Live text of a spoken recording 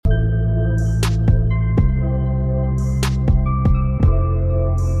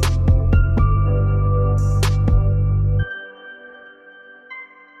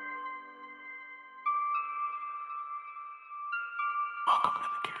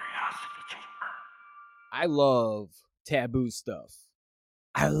I love taboo stuff.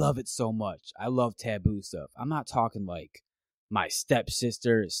 I love it so much. I love taboo stuff. I'm not talking like my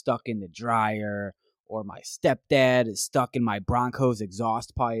stepsister is stuck in the dryer or my stepdad is stuck in my Broncos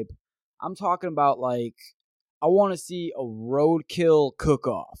exhaust pipe. I'm talking about like I want to see a roadkill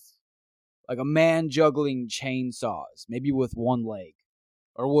cook-off. Like a man juggling chainsaws, maybe with one leg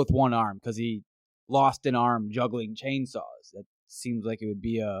or with one arm because he lost an arm juggling chainsaws. That seems like it would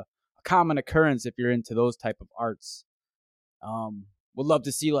be a common occurrence if you're into those type of arts. Would love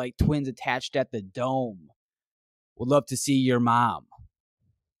to see like twins attached at the dome. Would love to see your mom.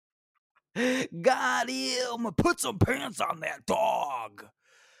 Got him! Put some pants on that dog!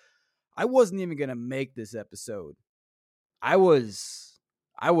 I wasn't even gonna make this episode. I was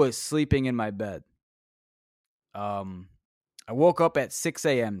sleeping in my bed. I woke up at 6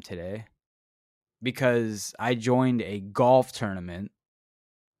 a.m. today because I joined a golf tournament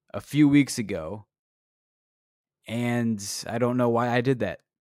a few weeks ago. And I don't know why I did that.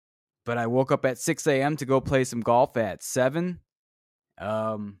 But I woke up at 6 a.m. to go play some golf at 7.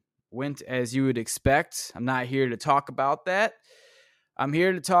 Went as you would expect. I'm not here to talk about that. I'm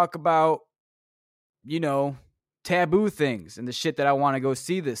here to talk about, taboo things and the shit that I want to go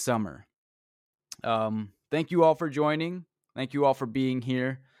see this summer. Thank you all for joining. Thank you all for being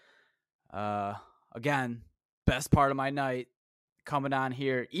here. Again, best part of my night. Coming on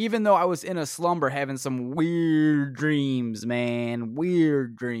here, even though I was in a slumber having some weird dreams, man.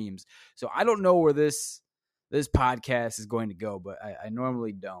 Weird dreams. So I don't know where this podcast is going to go, but I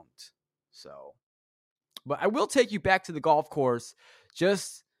normally don't. So, but I will take you back to the golf course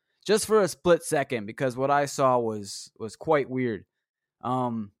just for a split second because what I saw was quite weird.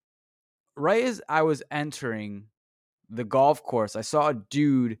 Right as I was entering the golf course, I saw a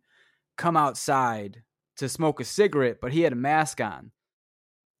dude come outside to smoke a cigarette, but he had a mask on.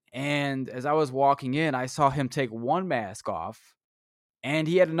 And as I was walking in, I saw him take one mask off and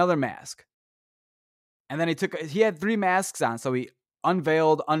he had another mask. And then he had 3 masks on. So he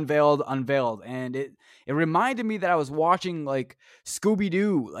unveiled. And it reminded me that I was watching like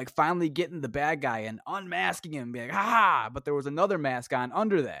Scooby-Doo, like finally getting the bad guy and unmasking him and be like, ha! But there was another mask on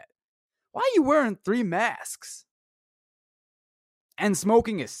under that. Why are you wearing 3 masks? And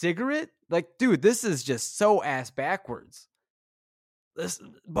smoking a cigarette? Like, dude, this is just so ass backwards.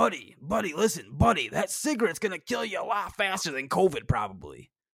 Listen, buddy, that cigarette's gonna kill you a lot faster than COVID, probably.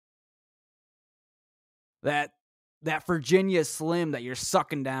 That Virginia Slim that you're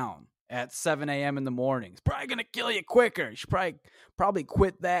sucking down at 7 a.m. in the morning is probably gonna kill you quicker. You should probably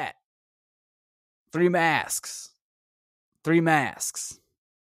quit that. 3 masks.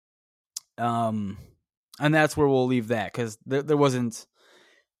 And that's where we'll leave that because there wasn't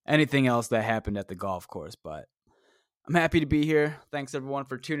anything else that happened at the golf course. But I'm happy to be here. Thanks everyone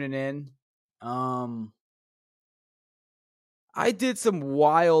for tuning in. I did some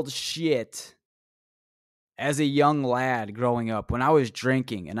wild shit as a young lad growing up when I was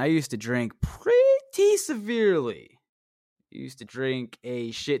drinking, and I used to drink pretty severely. I used to drink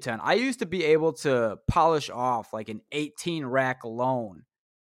a shit ton. I used to be able to polish off like an 18 rack alone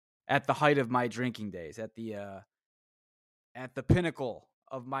at the height of my drinking days, at the pinnacle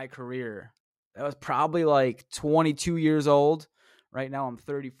of my career. That was probably like 22 years old. Right now I'm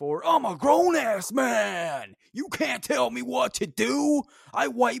 34. I'm a grown-ass man. You can't tell me what to do. I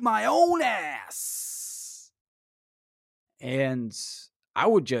wipe my own ass. And I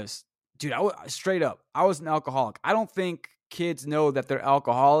would just, dude, straight up, I was an alcoholic. I don't think kids know that they're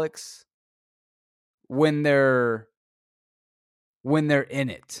alcoholics when they're in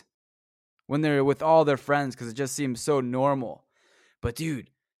it. When they're with all their friends, because it just seems so normal. But dude,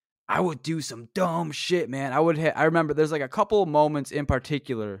 I would do some dumb shit, man. I remember there's like a couple of moments in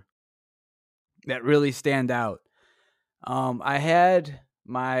particular that really stand out. I had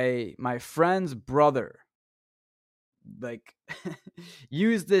my friend's brother like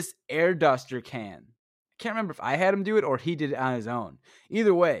use this air duster can. I can't remember if I had him do it or he did it on his own.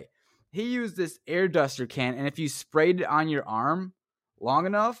 Either way, he used this air duster can, and if you sprayed it on your arm long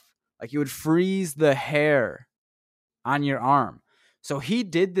enough, like you would freeze the hair on your arm. So he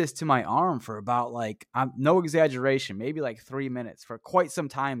did this to my arm for about like, no exaggeration, maybe like 3 minutes for quite some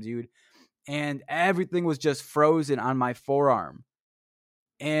time, dude. And everything was just frozen on my forearm.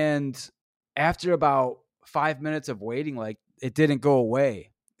 And after about 5 minutes of waiting, like it didn't go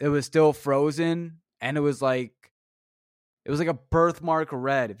away. It was still frozen. And it was like a birthmark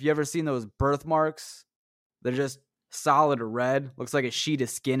red. If you ever seen those birthmarks, they're just solid red. Looks like a sheet of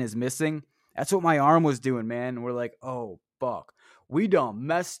skin is missing. That's what my arm was doing, man. And we're like, oh, fuck. We done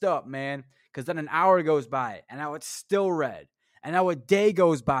messed up, man. Because then an hour goes by and now it's still red. And now a day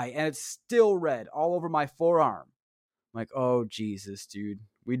goes by and it's still red all over my forearm. I'm like, oh, Jesus, dude.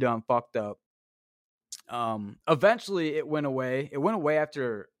 We done fucked up. Eventually it went away. It went away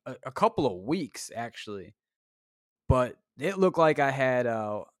after a couple of weeks, actually. But it looked like I had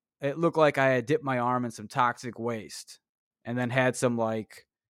dipped my arm in some toxic waste and then had some like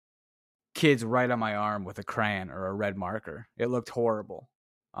kids write on my arm with a crayon or a red marker. It looked horrible.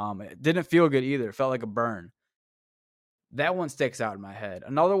 It didn't feel good either. It felt like a burn. That one sticks out in my head.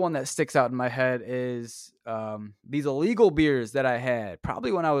 Another one that sticks out in my head is these illegal beers that I had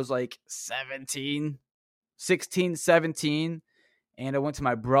probably when I was like 16, 17. And I went to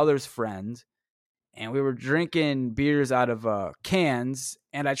my brother's friend and we were drinking beers out of cans.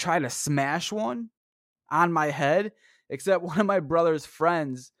 And I tried to smash one on my head, except one of my brother's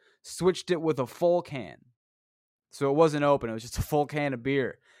friends switched it with a full can. So it wasn't open. It was just a full can of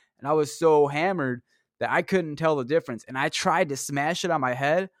beer. And I was so hammered that I couldn't tell the difference. And I tried to smash it on my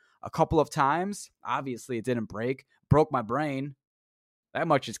head a couple of times. Obviously, it didn't break. Broke my brain. That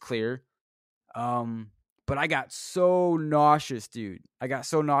much is clear. But I got so nauseous, dude. I got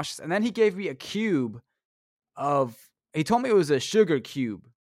so nauseous. And then he gave me a cube he told me it was a sugar cube.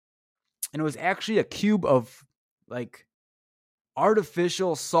 And it was actually a cube of like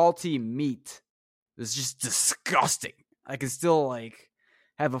artificial salty meat. It was just disgusting. I can still like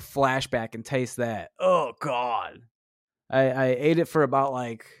have a flashback and taste that. Oh God. I ate it for about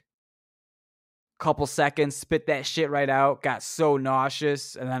like a couple seconds, spit that shit right out, got so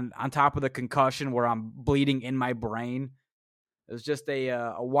nauseous, and then on top of the concussion where I'm bleeding in my brain, it was just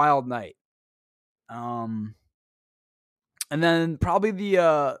a wild night. And then probably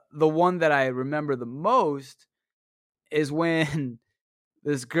the one that I remember the most is when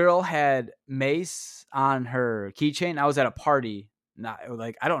this girl had mace on her keychain. I was at a party.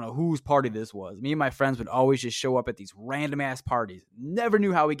 I don't know whose party this was. Me and my friends would always just show up at these random ass parties. Never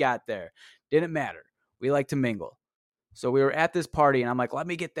knew how we got there. Didn't matter. We like to mingle. So we were at this party and I'm like, let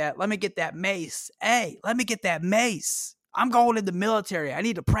me get that mace. Hey, let me get that mace. I'm going in the military. I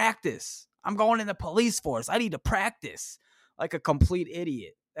need to practice. I'm going in the police force. I need to practice. Like a complete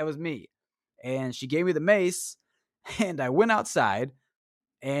idiot. That was me. And she gave me the mace and I went outside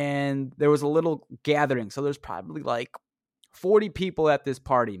and there was a little gathering. So there's probably like 40 people at this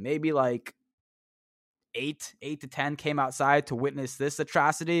party. Maybe like 8 to 10 came outside to witness this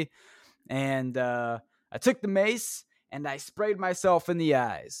atrocity. And I took the mace and I sprayed myself in the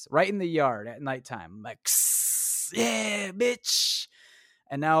eyes, right in the yard at nighttime. I'm like, yeah, bitch.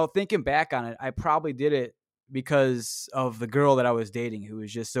 And now thinking back on it, I probably did it because of the girl that I was dating who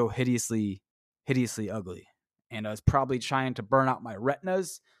was just so hideously ugly. And I was probably trying to burn out my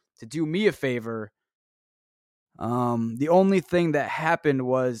retinas to do me a favor. The only thing that happened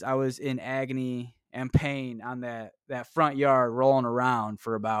was I was in agony and pain on that front yard rolling around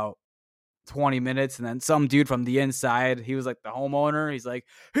for about 20 minutes. And then some dude from the inside, he was like the homeowner. He's like,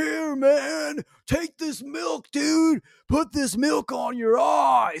 here, man, take this milk, dude. Put this milk on your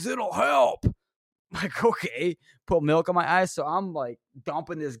eyes. It'll help. I'm like, okay, put milk on my eyes. So I'm like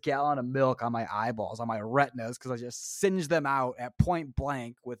dumping this gallon of milk on my eyeballs, on my retinas, because I just singed them out at point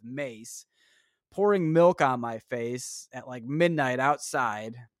blank with mace, pouring milk on my face at like midnight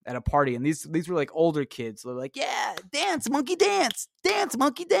outside at a party. And these were like older kids. So they're like, yeah, dance, monkey dance, dance,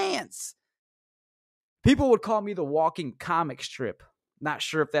 monkey dance. People would call me the walking comic strip. Not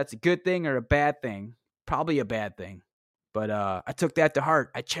sure if that's a good thing or a bad thing. Probably a bad thing. But I took that to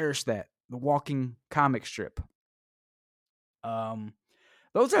heart. I cherished that. The walking comic strip.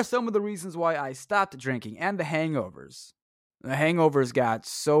 Those are some of the reasons why I stopped drinking, and the hangovers. The hangovers got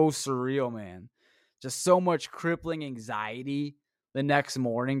so surreal, man. Just so much crippling anxiety the next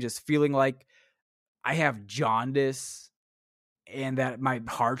morning, just feeling like I have jaundice and that my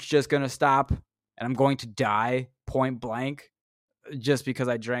heart's just going to stop and I'm going to die point blank just because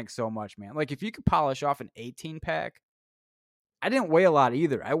I drank so much, man. Like if you could polish off an 18 pack, I didn't weigh a lot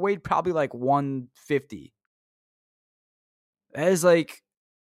either. I weighed probably like 150. That is like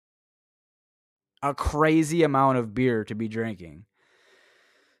a crazy amount of beer to be drinking.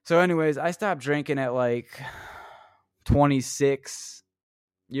 So anyways, I stopped drinking at like 26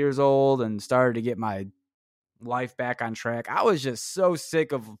 years old and started to get my life back on track. I was just so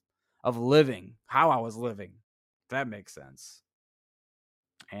sick of living, how I was living. If that makes sense.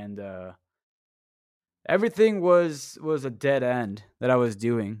 And everything was a dead end that I was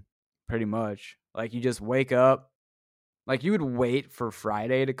doing, pretty much. Like you just wake up, like you would wait for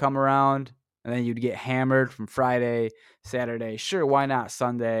Friday to come around, and then you'd get hammered from Friday, Saturday, sure, why not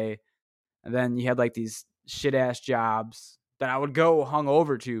Sunday? And then you had like these shit ass jobs that I would go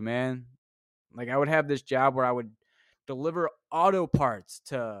hungover to, man. Like I would have this job where I would deliver auto parts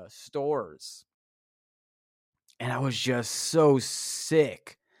to stores. And I was just so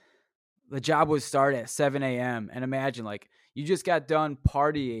sick. The job would start at 7 a.m. And imagine, like, you just got done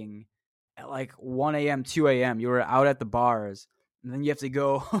partying at like 1 a.m., 2 a.m. You were out at the bars, and then you have to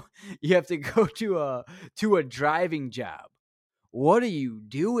go to a driving job. What are you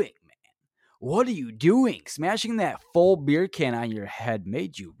doing, man? What are you doing? Smashing that full beer can on your head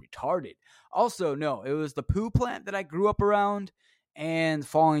made you retarded. Also, no, it was the poo plant that I grew up around and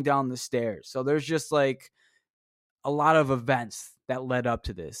falling down the stairs. So there's just like a lot of events that led up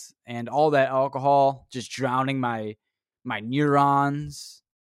to this, and all that alcohol just drowning my neurons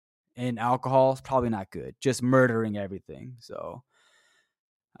in alcohol is probably not good. Just murdering everything. So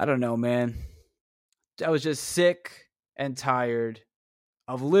I don't know, man. I was just sick and tired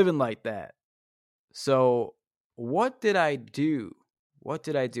of living like that. So what did I do? What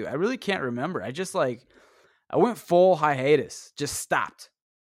did I do? I really can't remember. I went full hiatus. Just stopped.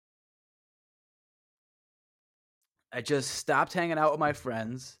 I just stopped hanging out with my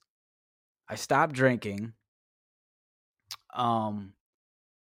friends. I stopped drinking.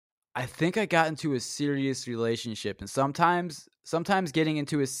 I think I got into a serious relationship, and sometimes getting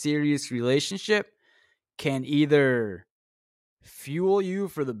into a serious relationship can either fuel you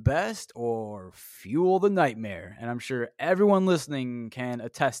for the best or fuel the nightmare. And I'm sure everyone listening can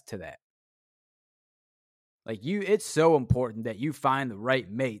attest to that. Like, it's so important that you find the right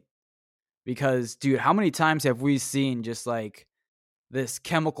mate, because, dude, how many times have we seen just like this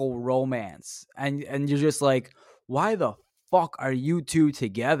chemical romance, and you're just like, why the fuck are you two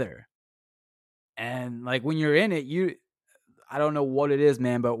together? And like, when you're in it, I don't know what it is,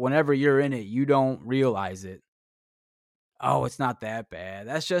 man, but whenever you're in it, you don't realize it. Oh, it's not that bad.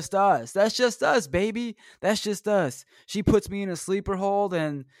 That's just us. That's just us, baby. That's just us. She puts me in a sleeper hold,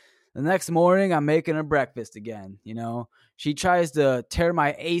 and the next morning I'm making her breakfast again. You know, she tries to tear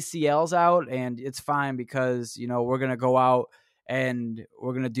my ACLs out, and it's fine because, you know, we're going to go out and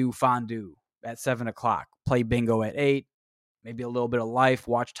we're going to do fondue at 7:00, play bingo at 8, maybe a little bit of Life,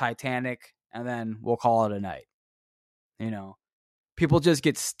 watch Titanic, and then we'll call it a night. You know, people just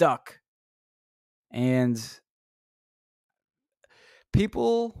get stuck. And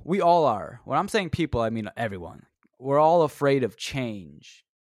people, we all are. When I'm saying people, I mean everyone. We're all afraid of change.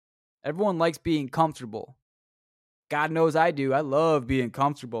 Everyone likes being comfortable. God knows I do. I love being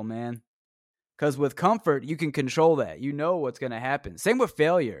comfortable, man. Because with comfort, you can control that. You know what's going to happen. Same with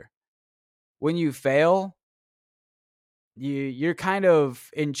failure. When you fail, you're kind of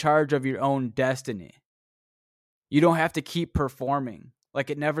in charge of your own destiny. You don't have to keep performing. Like,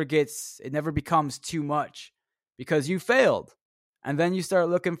 it never becomes too much because you failed. And then you start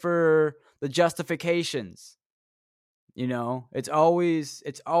looking for the justifications. You know, it's always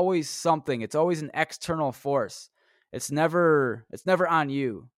something. It's always an external force. It's never on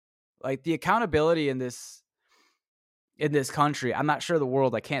you. Like, the accountability in this country, I'm not sure the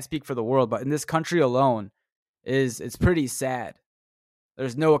world, I can't speak for the world, but in this country alone it's pretty sad.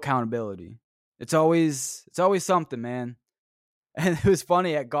 There's no accountability. It's always something, man. And it was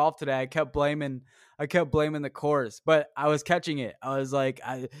funny at golf today. I kept blaming the course, but I was catching it. I was like,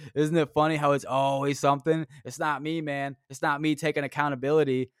 isn't it funny how it's always something? It's not me, man. It's not me taking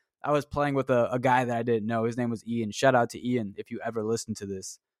accountability. I was playing with a guy that I didn't know. His name was Ian. Shout out to Ian if you ever listen to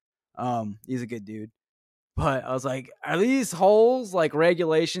this. He's a good dude. But I was like, are these holes like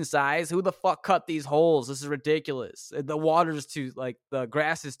regulation size? Who the fuck cut these holes? This is ridiculous. The water's too, like, the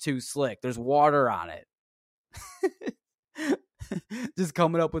grass is too slick. There's water on it. Just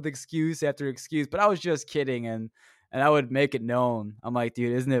coming up with excuse after excuse. But I was just kidding, and I would make it known. I'm like,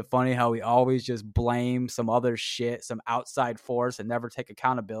 dude, isn't it funny how we always just blame some other shit, some outside force, and never take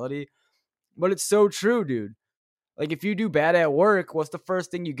accountability? But it's so true, dude. Like, if you do bad at work, what's the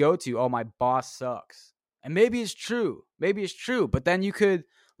first thing you go to? Oh, my boss sucks. And maybe it's true. But then you could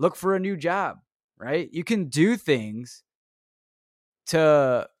look for a new job, right? You can do things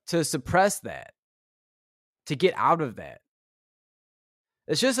to suppress that, to get out of that.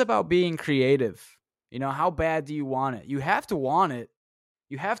 It's just about being creative. You know, how bad do you want it? You have to want it.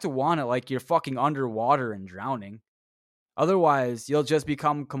 You have to want it like you're fucking underwater and drowning. Otherwise, you'll just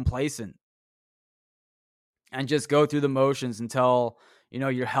become complacent and just go through the motions until, you know,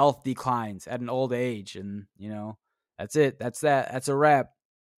 your health declines at an old age. And, you know, that's it. That's a wrap.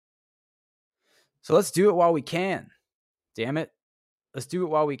 So let's do it while we can. Damn it. Let's do it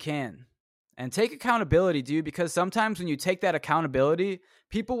while we can. And take accountability, dude, because sometimes when you take that accountability,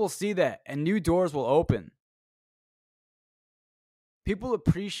 people will see that and new doors will open. People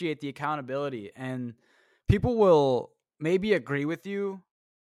appreciate the accountability, and people will maybe agree with you,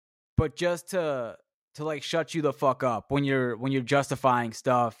 but just to to like shut you the fuck up when you're justifying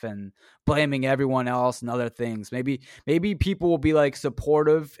stuff and blaming everyone else and other things. Maybe people will be like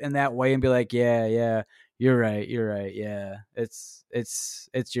supportive in that way and be like, yeah, you're right, yeah, it's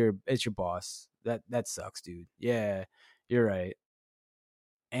your boss. That sucks, dude. Yeah, you're right.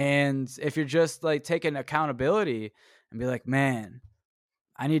 And if you're just like taking accountability and be like, man,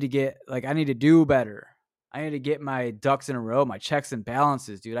 I need to do better. I need to get my ducks in a row, my checks and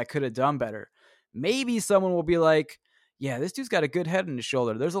balances, dude. I could have done better. Maybe someone will be like, yeah, this dude's got a good head on his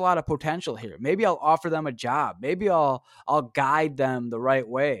shoulder. There's a lot of potential here. Maybe I'll offer them a job. Maybe I'll guide them the right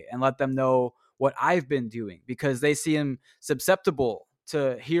way and let them know what I've been doing because they seem susceptible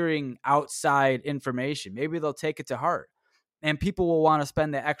to hearing outside information. Maybe they'll take it to heart and people will want to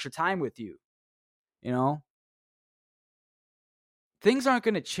spend that extra time with you. You know, things aren't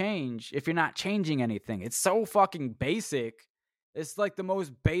going to change if you're not changing anything. It's so fucking basic. It's like the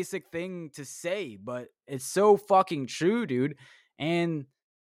most basic thing to say, but it's so fucking true, dude. And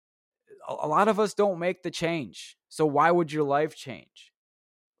a lot of us don't make the change. So why would your life change?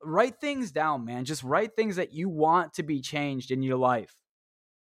 Write things down, man. Just write things that you want to be changed in your life.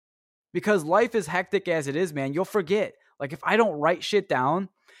 Because life is hectic as it is, man. You'll forget. Like if I don't write shit down,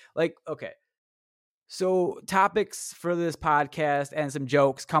 like, okay. So topics for this podcast and some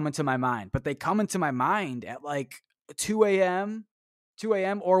jokes come into my mind, but they come into my mind at like 2 a.m.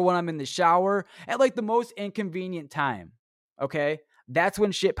 or when I'm in the shower at like the most inconvenient time. Okay. That's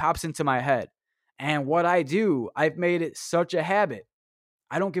when shit pops into my head. And what I do, I've made it such a habit.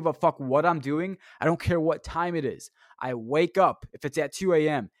 I don't give a fuck what I'm doing. I don't care what time it is. I wake up if it's at 2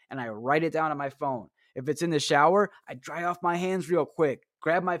 a.m. and I write it down on my phone. If it's in the shower, I dry off my hands real quick,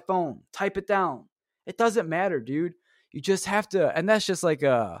 grab my phone, type it down. It doesn't matter, dude. You just have to, and that's just like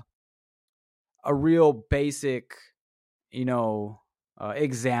a real basic,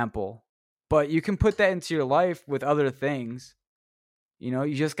 example. But you can put that into your life with other things.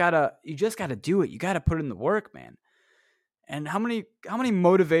 You just gotta do it. You gotta put in the work, man. And how many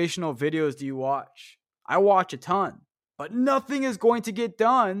motivational videos do you watch? I watch a ton, but nothing is going to get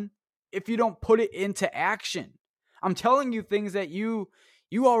done if you don't put it into action. I'm telling you things that you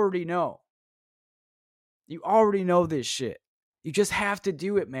already know. You already know this shit. You just have to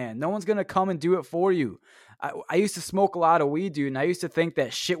do it, man. No one's going to come and do it for you. I used to smoke a lot of weed, dude, and I used to think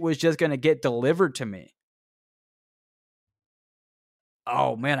that shit was just going to get delivered to me.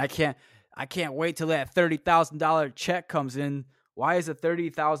 Oh, man, I can't wait till that $30,000 check comes in. Why is a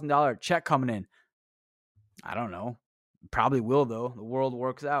 $30,000 check coming in? I don't know. Probably will, though. The world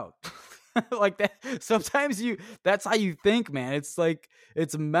works out. Like that. Sometimes that's how you think, man. It's like,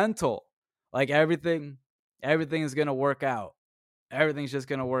 it's mental. Like everything is going to work out. Everything's just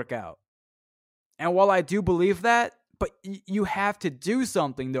going to work out. And while I do believe that, but you have to do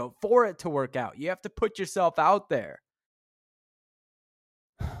something, though, for it to work out. You have to put yourself out there.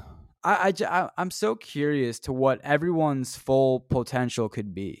 I'm so curious to what everyone's full potential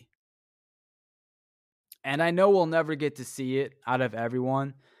could be. And I know we'll never get to see it out of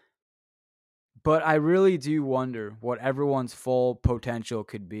everyone, but I really do wonder what everyone's full potential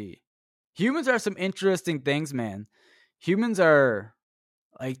could be. Humans are some interesting things, man. Humans are,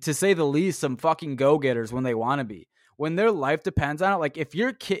 like, to say the least, some fucking go-getters when they want to be. When their life depends on it, like if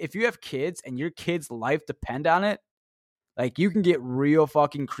you have kids and your kid's life depend on it, like you can get real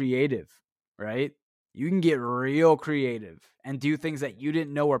fucking creative, right? You can get real creative and do things that you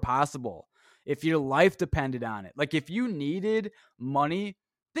didn't know were possible if your life depended on it. Like if you needed money,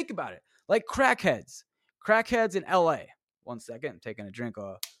 think about it. Like crackheads in LA. 1 second, I'm taking a drink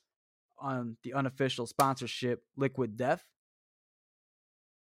on the unofficial sponsorship Liquid Death.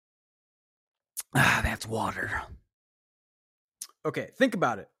 That's water. Okay, think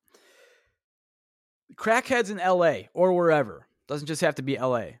about it. Crackheads in LA or wherever. Doesn't just have to be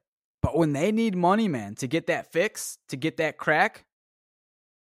LA. But when they need money, man, to get that fix, to get that crack,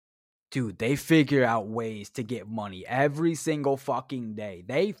 dude, they figure out ways to get money every single fucking day.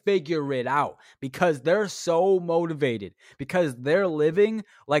 They figure it out because they're so motivated, because they're living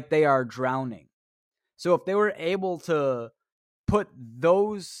like they are drowning. So if they were able to put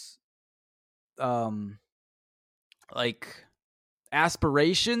those like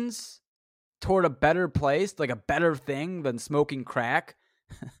aspirations toward a better place, like a better thing than smoking crack,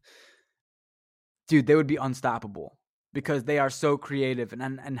 dude, they would be unstoppable because they are so creative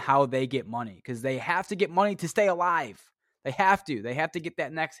and how they get money, because they have to get money to stay alive. They have to get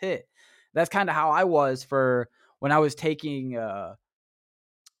that next hit. That's kind of how I was for when I was taking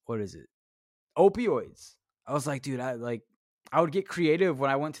opioids. I was like, dude, I would get creative when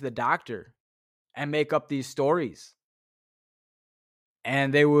I went to the doctor and make up these stories,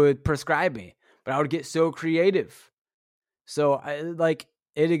 and they would prescribe me. but I would get so creative. So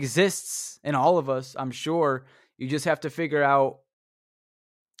it exists in all of us, I'm sure. You just have to figure out,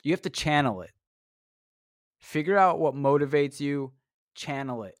 you have to channel it. Figure out what motivates you,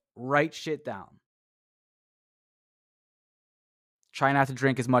 channel it, write shit down. Try not to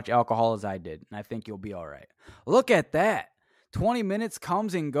drink as much alcohol as I did, and I think you'll be all right. Look at that. 20 minutes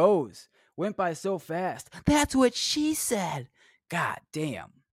comes and goes. Went by so fast. That's what she said. God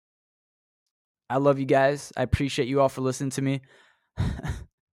damn. I love you guys. I appreciate you all for listening to me.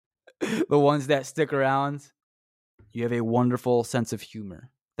 The ones that stick around, you have a wonderful sense of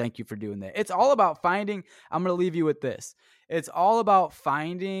humor. Thank you for doing that. It's all about finding, I'm going to leave you with this. It's all about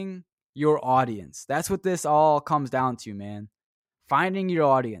finding your audience. That's what this all comes down to, man. Finding your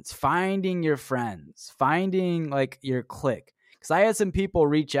audience, finding your friends, finding like your clique. Because I had some people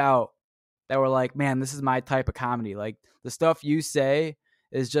reach out that were like, man, this is my type of comedy. Like the stuff you say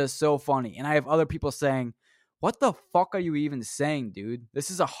is just so funny. And I have other people saying, what the fuck are you even saying, dude?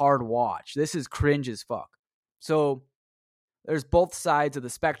 This is a hard watch. This is cringe as fuck. So there's both sides of the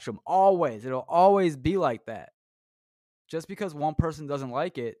spectrum. Always. It'll always be like that. Just because one person doesn't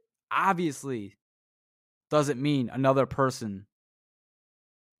like it, obviously doesn't mean another person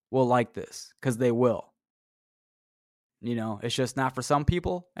will like this, because they will. You know, it's just not for some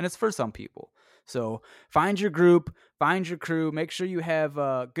people, and it's for some people. So find your group, find your crew, make sure you have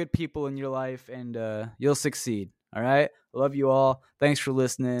good people in your life, and you'll succeed. All right? Love you all. Thanks for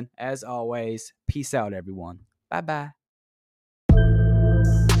listening. As always, peace out, everyone. Bye-bye.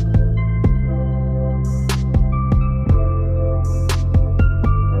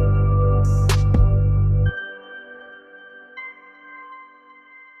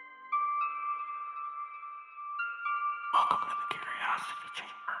 Welcome to the Curiosity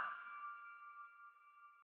Chamber.